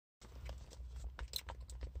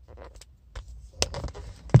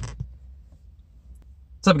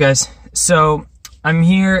What's up, guys? So I'm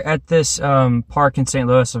here at this park in St.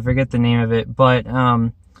 Louis. I forget the name of it, but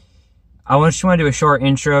I just want to do a short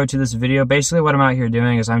intro to this video. Basically, what I'm out here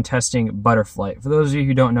doing is I'm testing Butterflight. For those of you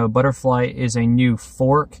who don't know, Butterflight is a new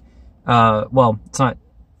fork. Well, it's not.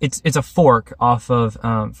 It's a fork off of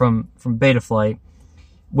from Betaflight,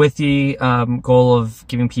 with the goal of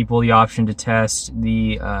giving people the option to test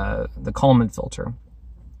the Kalman filter.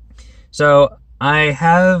 So I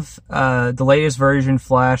have the latest version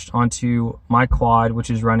flashed onto my quad, which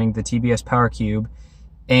is running the Tbs Powercube,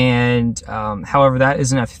 and however, that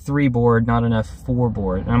is an F3 board, not an F4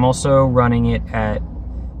 board. And I'm also running it at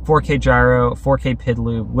 4K gyro, 4K PID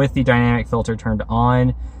loop with the dynamic filter turned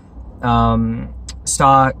on.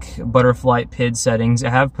 Stock Butterflight PID settings I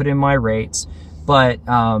have put in my rates, but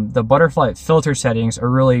the Butterflight filter settings are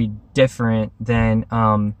really different than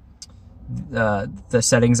the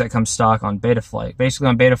settings that come stock on Betaflight. Basically,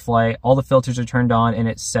 on Betaflight, all the filters are turned on and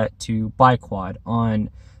it's set to biquad. On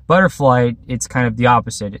Butterflight, it's kind of the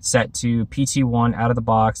opposite. It's set to PT1 out of the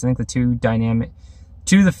box. I think the two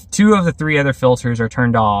of the three other filters are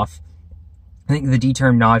turned off. I think the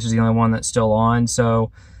D-term notch is the only one that's still on.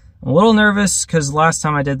 So I'm a little nervous because last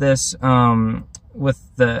time I did this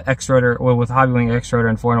with the X-Rotor, well, with Hobbywing X-Rotor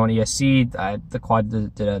and 4-in-1 ESC, the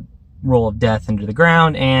quad did a roll of death into the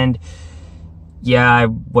ground, and yeah, I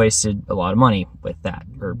wasted a lot of money with that.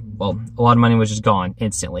 Or, well, a lot of money was just gone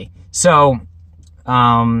instantly. So,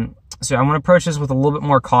 I'm gonna approach this with a little bit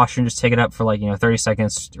more caution. Just take it up for 30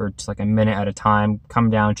 seconds or just a minute at a time. Come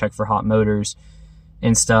down, check for hot motors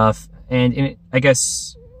and stuff. And I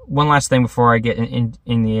guess one last thing before I get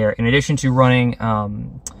in the air. In addition to running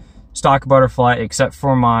stock Butterflight, except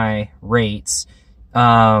for my rates,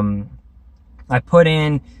 I put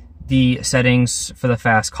in the settings for the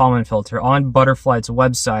FAST KALMAN filter on Butterflight's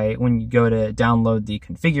website. When you go to download the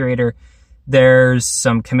configurator, there's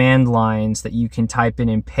some command lines that you can type in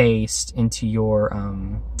and paste into your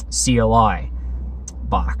CLI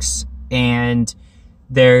box. And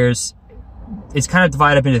it's kind of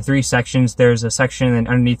divided up into three sections. There's a section, and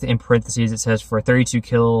underneath in parentheses it says for 32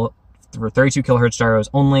 kilohertz gyros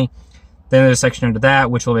only. Then there's a section under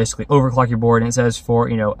that which will basically overclock your board, and it says for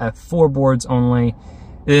F4 boards only.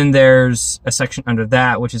 Then there's a section under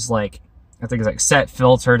that which is I think it's set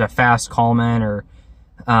filter to FAST KALMAN, or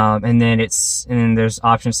and then there's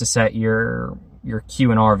options to set your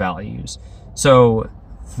Q and R values. So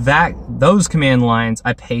those command lines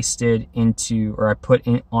I pasted into, or I put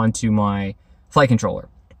onto my flight controller.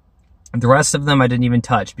 The rest of them I didn't even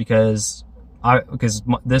touch because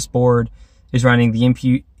this board is running the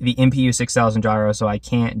MPU 6000 gyro, so I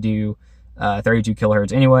can't do 32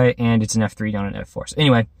 kilohertz anyway, and it's an F3 down an F4. So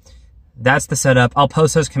anyway, that's the setup. I'll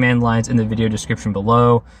post those command lines in the video description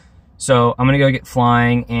below. So I'm gonna go get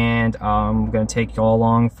flying, and I'm gonna take you all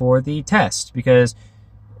along for the test, because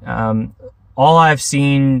all I've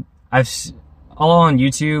seen, all on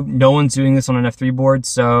YouTube, no one's doing this on an F3 board.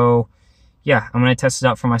 So yeah, I'm gonna test it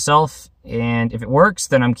out for myself, and if it works,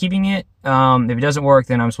 then I'm keeping it. If it doesn't work,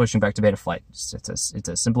 then I'm switching back to Betaflight. It's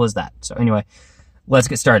as simple as that. So anyway, let's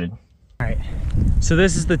get started. All right, so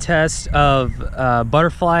this is the test of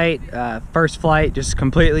Butterflight, first flight, just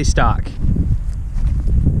completely stock.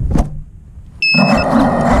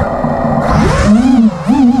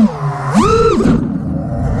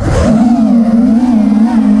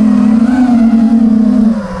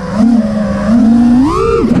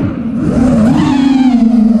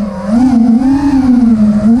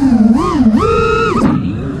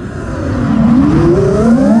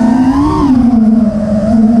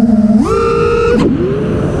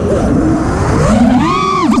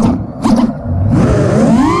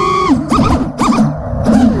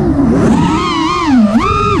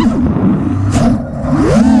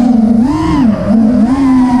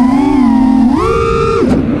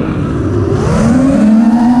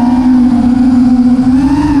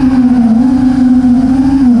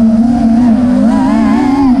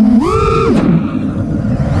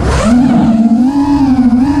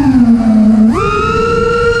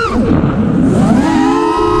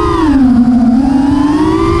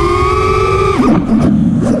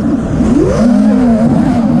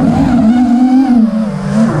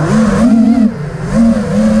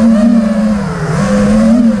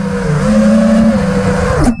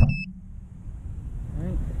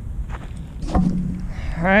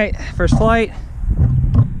 All right, first flight.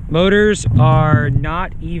 Motors are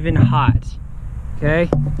not even hot, okay?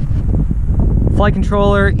 Flight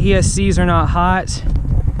controller, ESCs are not hot.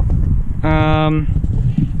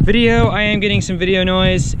 Video, I am getting some video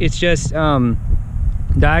noise. It's just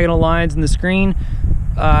diagonal lines in the screen.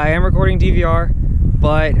 I am recording DVR,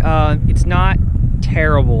 but it's not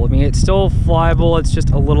terrible. I mean, it's still flyable, it's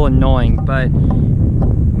just a little annoying, but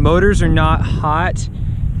motors are not hot,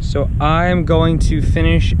 so I'm going to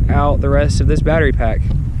finish out the rest of this battery pack.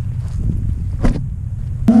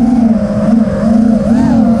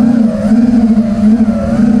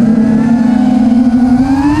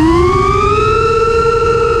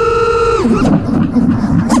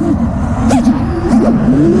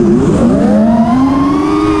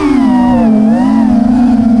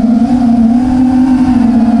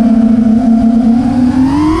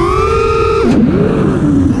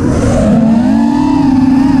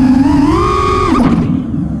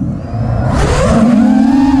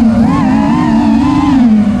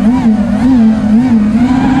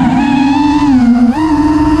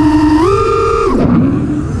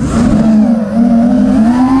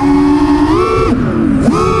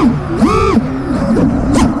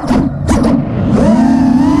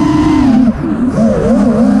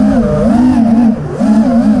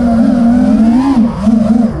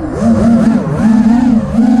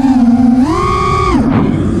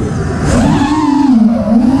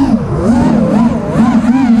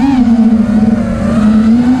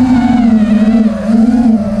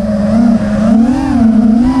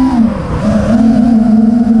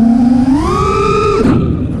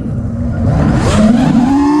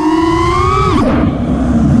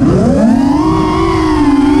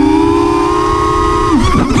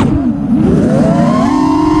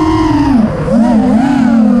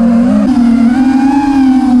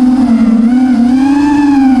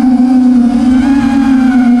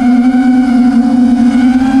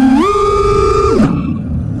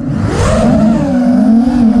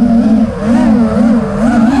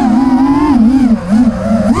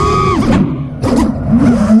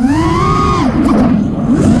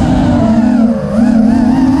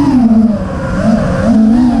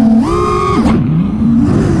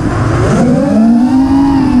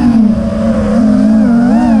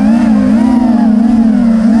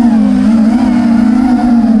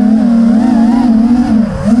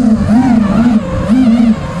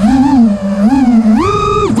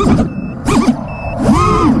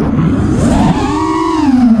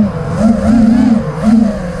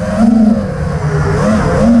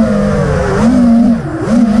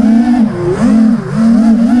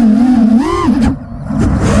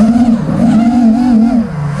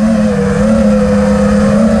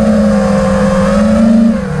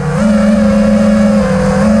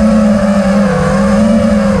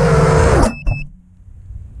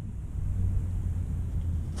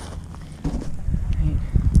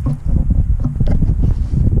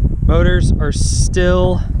 Motors are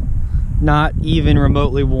still not even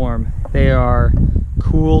remotely warm. They are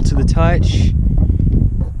cool to the touch.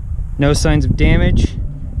 No signs of damage.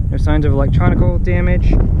 No signs of electronical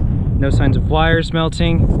damage. No signs of wires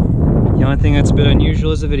melting. The only thing that's a bit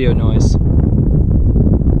unusual is the video noise.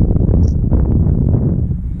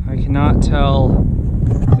 I cannot tell.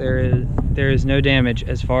 There is no damage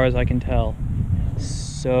as far as I can tell.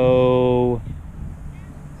 So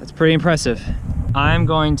that's pretty impressive. I'm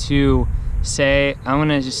going to just say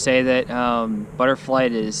that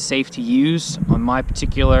Butterflight is safe to use on my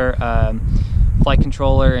particular flight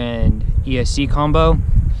controller and ESC combo.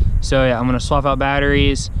 So yeah, I'm gonna swap out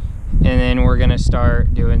batteries, and then we're gonna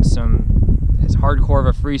start doing some as hardcore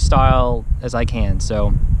of a freestyle as I can.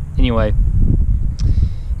 So anyway,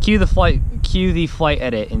 cue the flight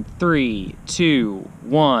edit in 3, 2,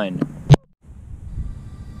 1.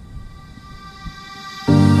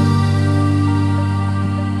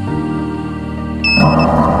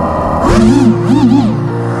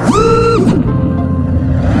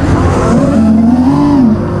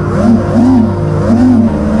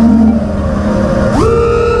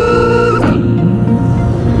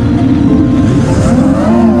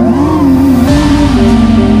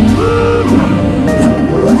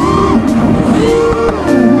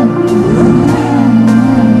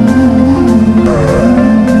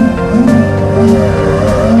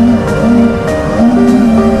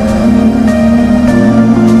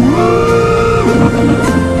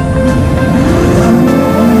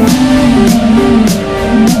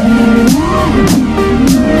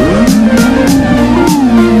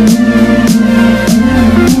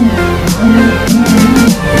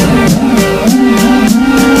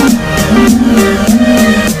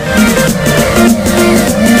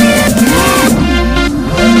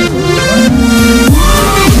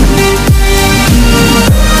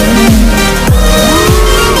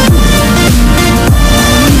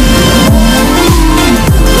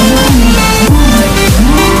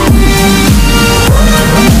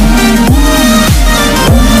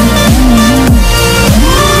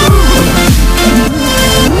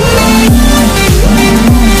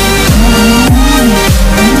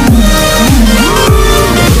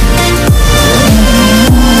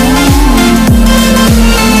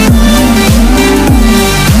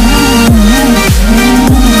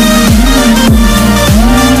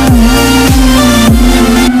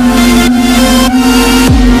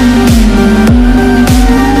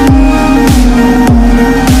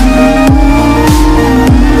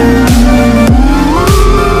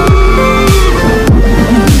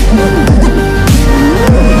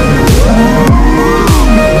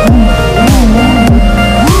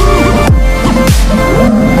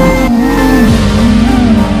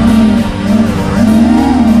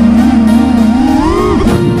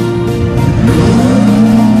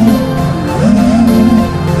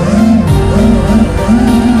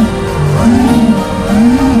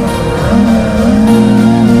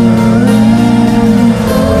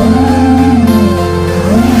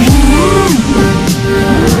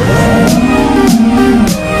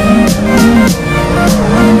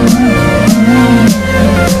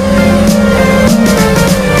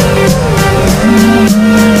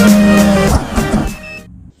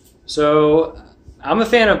 So I'm a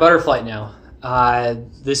fan of Butterflight now.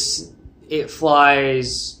 It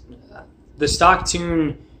flies. The stock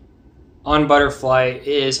tune on Butterflight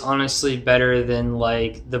is honestly better than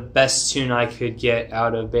like the best tune I could get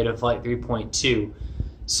out of Betaflight 3.2.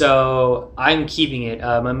 So I'm keeping it.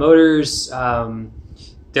 My motors,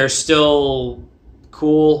 they're still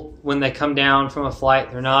cool when they come down from a flight.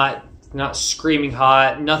 They're not screaming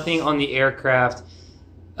hot. Nothing on the aircraft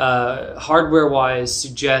hardware-wise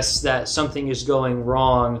suggests that something is going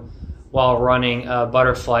wrong while running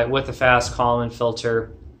Butterflight with a FAST KALMAN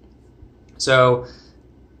filter. So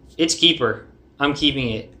it's keeper. I'm keeping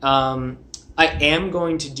it. I am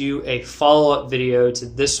going to do a follow-up video to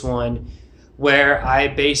this one where I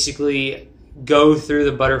basically go through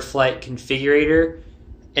the Butterflight configurator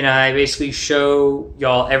and I basically show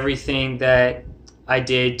y'all everything that I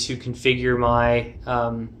did to configure my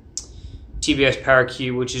Tbs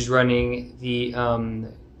Powercube, which is running the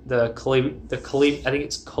I think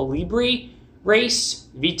it's Colibri race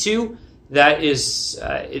V2. That is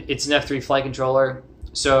it's an F3 flight controller.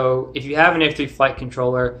 So if you have an F3 flight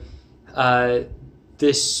controller,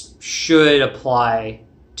 this should apply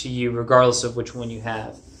to you regardless of which one you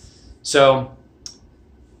have. So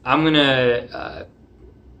I'm gonna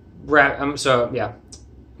I'm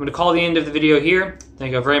gonna call the end of the video here.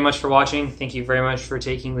 Thank you very much for watching. Thank you very much for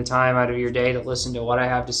taking the time out of your day to listen to what I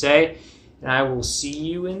have to say. And I will see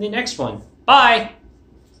you in the next one. Bye!